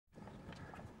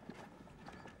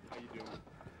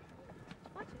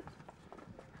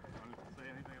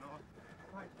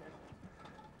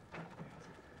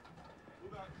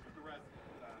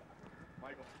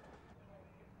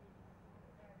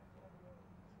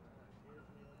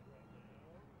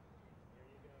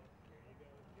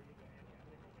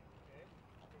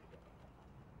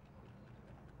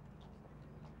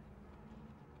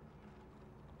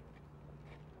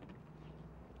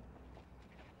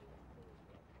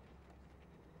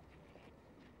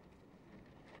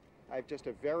I have just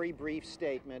a very brief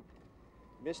statement.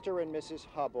 Mr. and Mrs.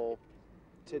 Hubbell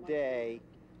today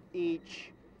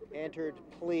each entered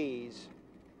pleas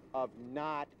of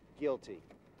not guilty.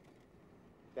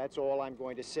 That's all I'm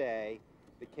going to say.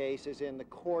 The case is in the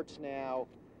courts now,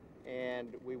 and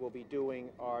we will be doing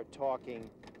our talking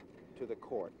to the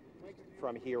court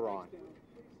from here on.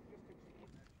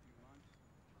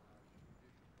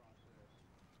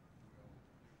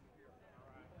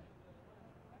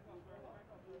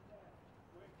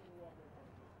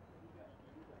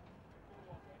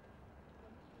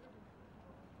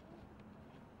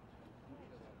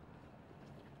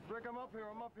 Rick, I'm up here,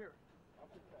 I'm up here.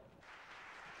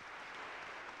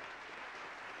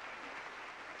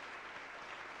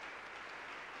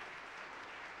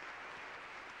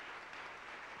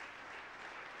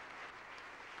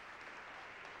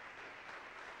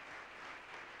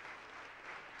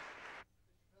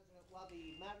 President, while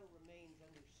the matter remains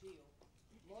under seal,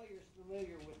 lawyers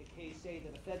familiar with the case say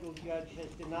that a federal judge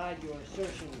has denied your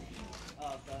assertion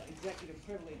of executive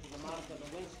privilege in the Monica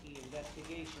Lewinsky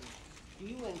investigation. Do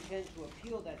you intend to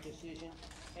appeal that decision?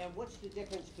 And what's the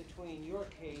difference between your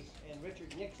case and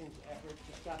Richard Nixon's effort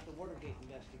to stop the Watergate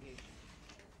investigation?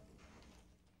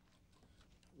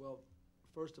 Well,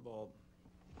 first of all,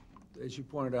 as you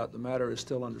pointed out, the matter is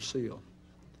still under seal.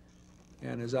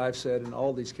 And as I've said in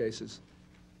all these cases,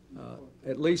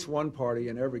 at least one party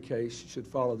in every case should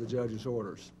follow the judge's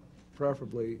orders.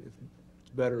 Preferably, it's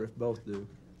better if both do.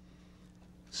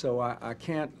 So I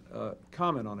can't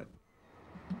comment on it.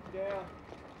 Yeah.